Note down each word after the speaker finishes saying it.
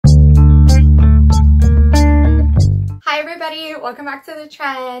everybody, welcome back to the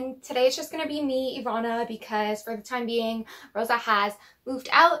trend. Today it's just gonna be me, Ivana, because for the time being Rosa has moved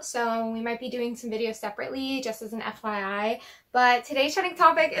out, so we might be doing some videos separately just as an FYI. But today's trending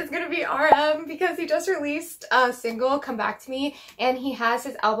topic is gonna be RM because he just released a single, Come Back to Me, and he has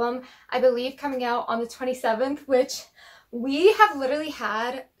his album, I believe, coming out on the 27th, which we have literally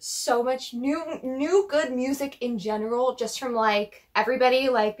had so much new good music in general, just from like everybody,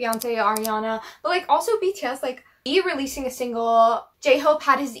 like Beyonce, Ariana, but like also BTS, like releasing a single. Jhope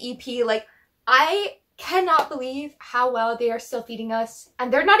had his EP. Like, I cannot believe how well they are still feeding us,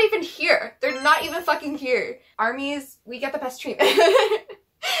 and they're not even here. They're not even fucking here. ARMYs, we get the best treatment.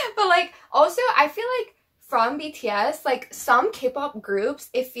 But like, also I feel like from BTS, like some K-pop groups,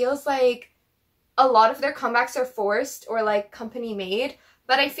 it feels like a lot of their comebacks are forced or like company made,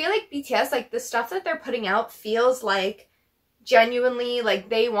 but I feel like BTS, like the stuff that they're putting out feels like genuinely like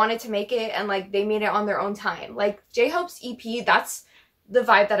they wanted to make it and like they made it on their own time. Like J-Hope's EP, that's the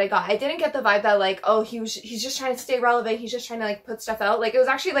vibe that I got. I didn't get the vibe that like, oh, he's just trying to stay relevant, he's just trying to like put stuff out. Like, it was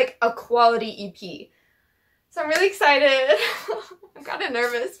actually like a quality EP. So I'm really excited. I'm kind of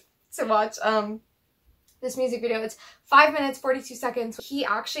nervous to watch this music video. It's 5 minutes 42 seconds. He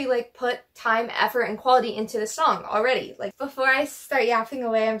actually like put time, effort, and quality into the song already. Like, before I start yapping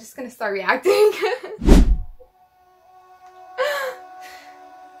away, I'm just gonna start reacting.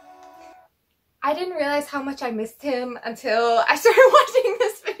 I didn't realize how much I missed him until I started watching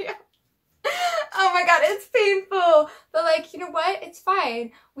this video. Oh my god, it's painful. But like, you know what? It's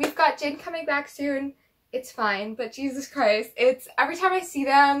fine. We've got Jin coming back soon. It's fine, but Jesus Christ, it's every time I see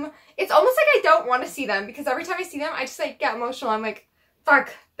them, it's almost like I don't want to see them, because every time I see them, I just like get emotional. I'm like, fuck,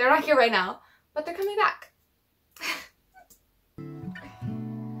 they're not here right now, but they're coming back.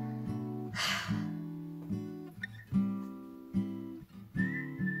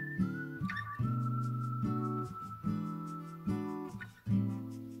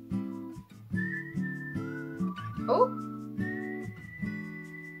 Oh,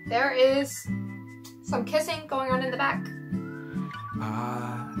 there is some kissing going on in the back.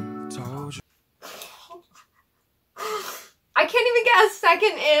 I told you. I can't even get a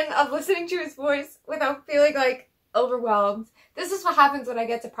second in of listening to his voice without feeling like overwhelmed. This is what happens when I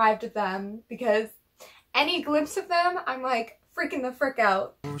get deprived of them, because any glimpse of them, I'm like freaking the frick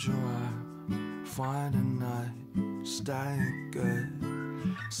out. Told you I find a night staying good.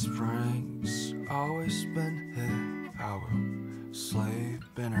 Spring's always been here. I will sleep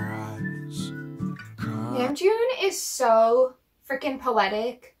in her eyes. Namjoon is so freaking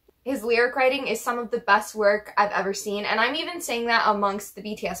poetic. His lyric writing is some of the best work I've ever seen, and I'm even saying that amongst the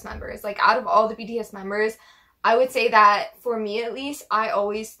BTS members. Like, out of all the BTS members, I would say that, for me at least, I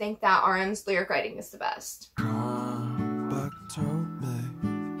always think that RM's lyric writing is the best. Come back to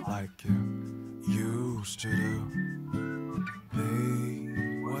me like you used to do.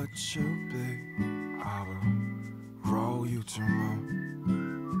 Be what you be. I will roll you to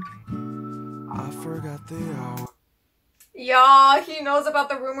moon. I forgot the hour. Y'all, he knows about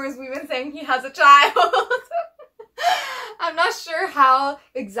the rumors we've been saying he has a child. I'm not sure how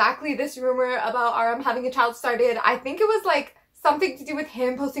exactly this rumor about RM having a child started. I think it was like something to do with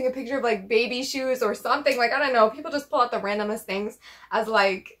him posting a picture of like baby shoes or something. Like, I don't know. People just pull out the randomest things as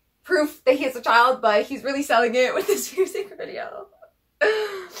like proof that he has a child, but he's really selling it with this music video.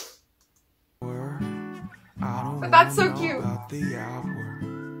 But that's so cute.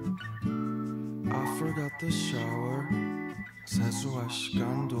 I forgot the shower. 세수할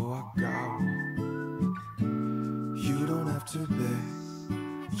시간도 아까워. You don't have to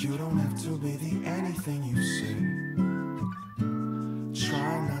be the anything you say.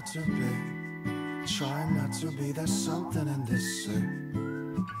 Try not to be that something in this city.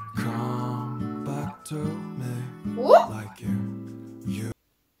 Come back to me like you.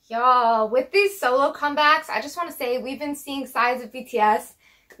 Y'all, with these solo comebacks, I just want to say we've been seeing sides of BTS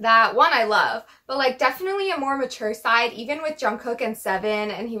that, one, I love, but like definitely a more mature side, even with Jungkook and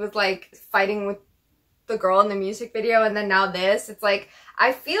Seven, and he was like fighting with the girl in the music video, and then now this. It's like,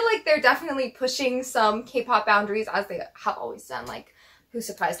 I feel like they're definitely pushing some K-pop boundaries, as they have always done. Like, who's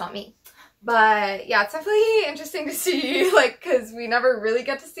surprised? Not me. But yeah, it's definitely interesting to see, like, because we never really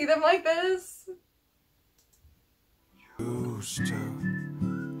get to see them like this. Used to.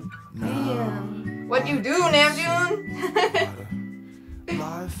 Damn. What you do, Namjoon?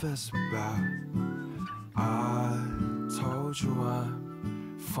 Life is bad. I told you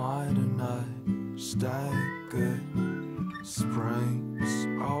I'm fine tonight. Stay good. Spring's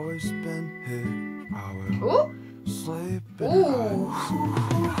always been here. I will sleep in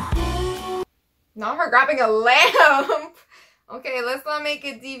eyes. Not her grabbing a lamp. Okay, let's not make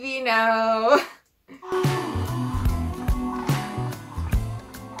it TV now.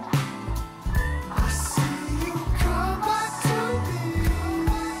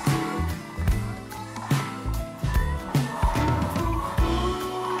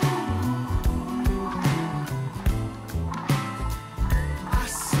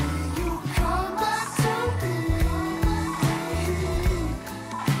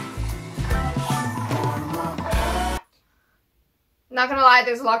 not gonna lie,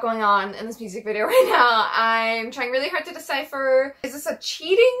 there's a lot going on in this music video right now. I'm trying really hard to decipher, is this a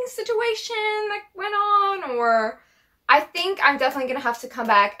cheating situation that went on, or I think I'm definitely gonna have to come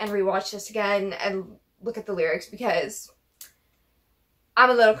back and rewatch this again and look at the lyrics because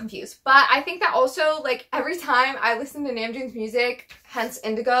I'm a little confused. But I think that also, like, every time I listen to Namjoon's music, hence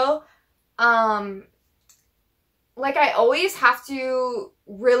Indigo, like, I always have to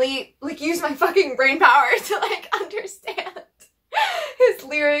really, like, use my fucking brain power to, like, understand his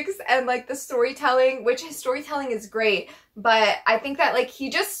lyrics and, like, the storytelling, which his storytelling is great, but I think that, like, he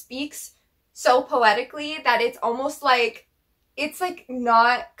just speaks so poetically that it's almost like, it's, like,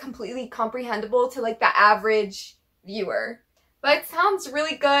 not completely comprehensible to, like, the average viewer. But it sounds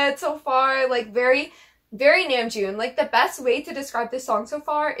really good so far, like, very, very Namjoon. Like, the best way to describe this song so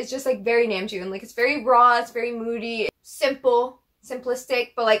far is just, like, very Namjoon. Like, it's very raw, it's very moody, simple,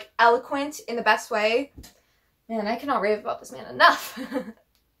 simplistic, but, like, eloquent in the best way. Man, I cannot rave about this man enough.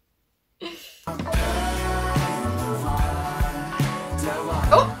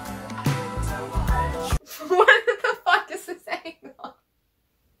 Oh! What the fuck is this angle?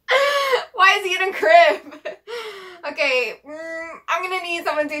 Why is he in a crib? Okay, I'm gonna need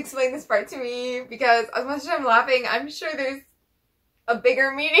someone to explain this part to me because as much as I'm laughing, I'm sure there's a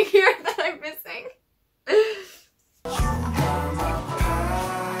bigger meaning here that I'm missing.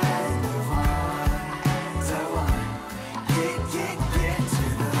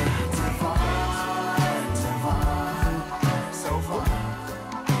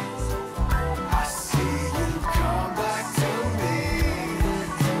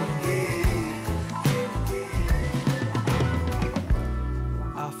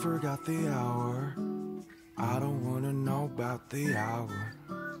 Forgot the hour. I don't wanna know about the hour.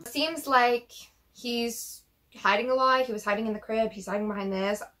 Seems like he's hiding a lot. He was hiding in the crib. He's hiding behind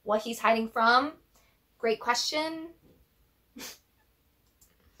this. What he's hiding from? Great question.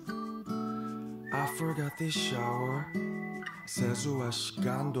 I forgot the shower. 세수와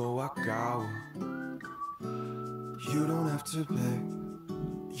시간도 아까워. You don't have to beg.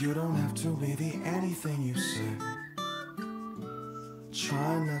 You don't have to be the anything you say.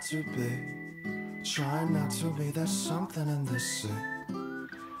 Try not to be, there's something in this sick.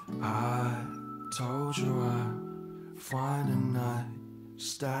 I told you I'm fine tonight,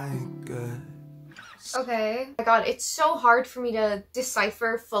 staying good. Okay. Oh my god, it's so hard for me to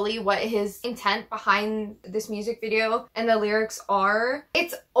decipher fully what his intent behind this music video and the lyrics are.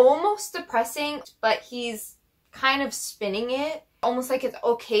 It's almost depressing, but he's kind of spinning it. Almost like it's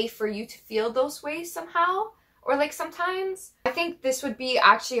okay for you to feel those ways somehow. Or like sometimes. I think this would be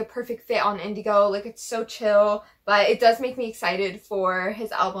actually a perfect fit on Indigo. Like, it's so chill, but it does make me excited for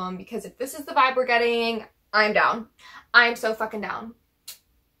his album because if this is the vibe we're getting, I'm down. I'm so fucking down.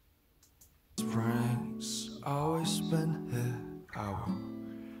 Spring's always been here. I will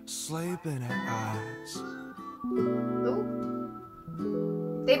sleep in her eyes. Ooh.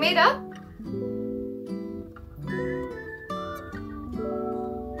 They made up?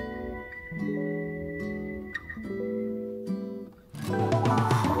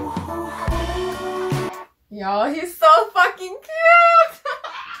 Yo, he's so fucking cute!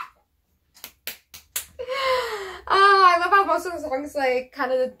 Oh, I love how most of the songs like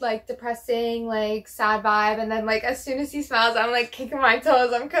kind of like depressing, like sad vibe, and then like as soon as he smiles, I'm like kicking my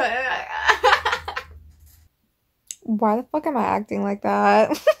toes. I'm kind of why the fuck am I acting like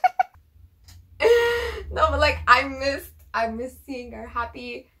that? No, but like I miss seeing her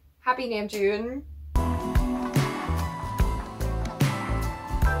happy Namjoon.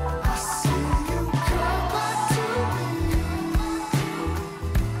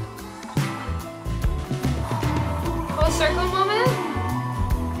 Circle moment.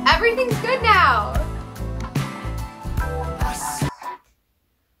 Everything's good now.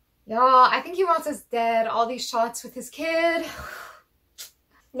 Y'all, I think he wants us dead. All these shots with his kid.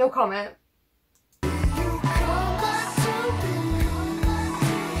 No comment.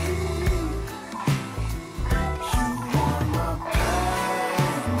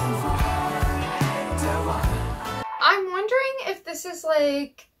 I'm wondering if this is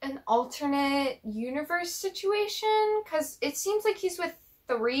like an alternate universe situation, because it seems like he's with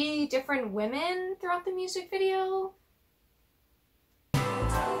 3 different women throughout the music video.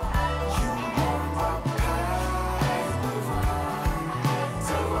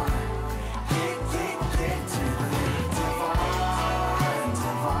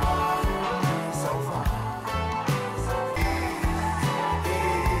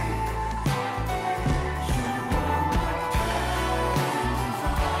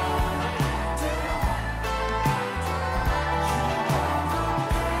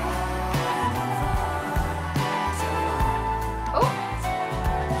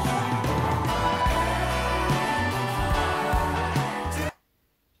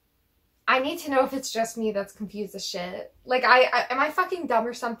 need to know if it's just me that's confused as shit. Like, am I fucking dumb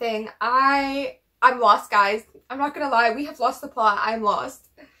or something? I'm lost, guys. I'm not gonna lie. We have lost the plot. I'm lost.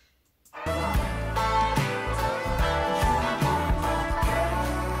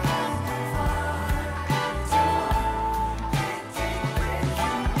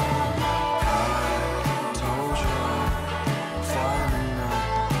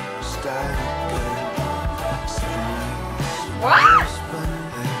 What?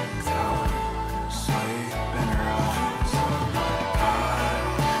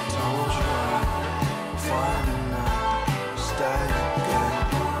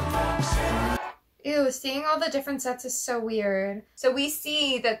 Ew, seeing all the different sets is so weird. So we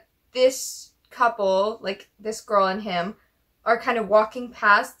see that this couple, like this girl and him, are kind of walking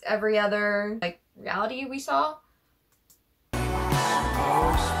past every other, like, reality we saw.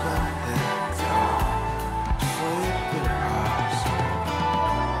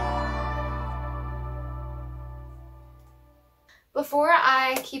 Before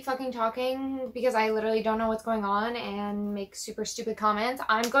I keep fucking talking, because I literally don't know what's going on and make super stupid comments,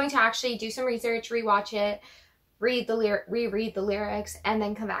 I'm going to actually do some research, rewatch it, reread the lyrics, and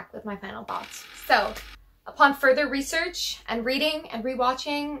then come back with my final thoughts. So, upon further research and reading and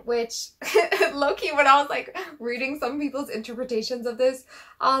rewatching, which low-key when I was like reading some people's interpretations of this,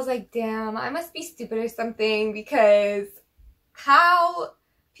 I was like, damn, I must be stupid or something, because how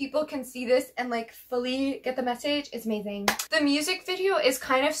people can see this and like fully get the message is amazing. The music video is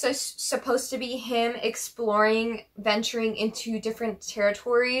kind of supposed to be him exploring, venturing into different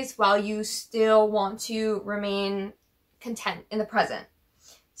territories while you still want to remain content in the present.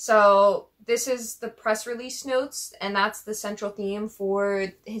 So this is the press release notes, and that's the central theme for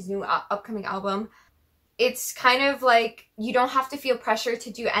his new upcoming album. It's kind of like you don't have to feel pressure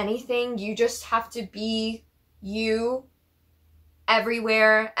to do anything. You just have to be you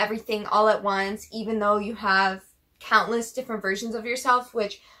everywhere, everything all at once, even though you have countless different versions of yourself,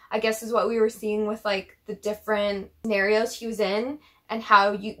 which I guess is what we were seeing with like the different scenarios he was in, and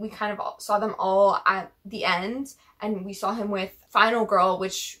how we kind of saw them all at the end, and we saw him with Final Girl,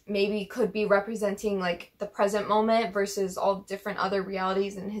 which maybe could be representing like the present moment versus all different other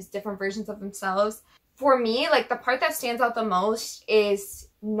realities and his different versions of themselves. For me, like the part that stands out the most is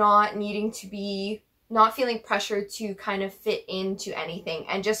not feeling pressured to kind of fit into anything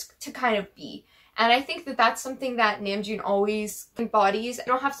and just to kind of be. And I think that that's something that Namjoon always embodies. You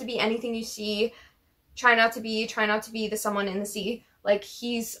don't have to be anything you see. Try not to be the someone in the sea. Like,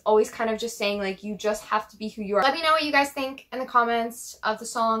 he's always kind of just saying, like, you just have to be who you are. Let me know what you guys think in the comments of the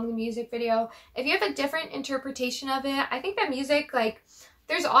song, the music video. If you have a different interpretation of it, I think that music, like,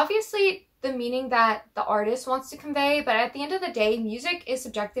 there's obviously the meaning that the artist wants to convey, but at the end of the day, music is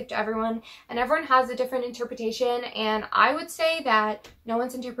subjective to everyone, and everyone has a different interpretation, and I would say that no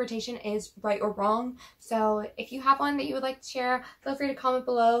one's interpretation is right or wrong. So if you have one that you would like to share, feel free to comment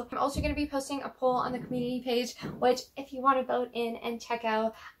below. I'm also going to be posting a poll on the community page, which if you want to vote in and check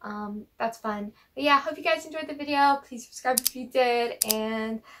out, that's fun. But yeah, hope you guys enjoyed the video. Please subscribe if you did,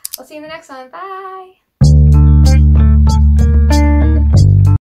 and I'll see you in the next one. Bye!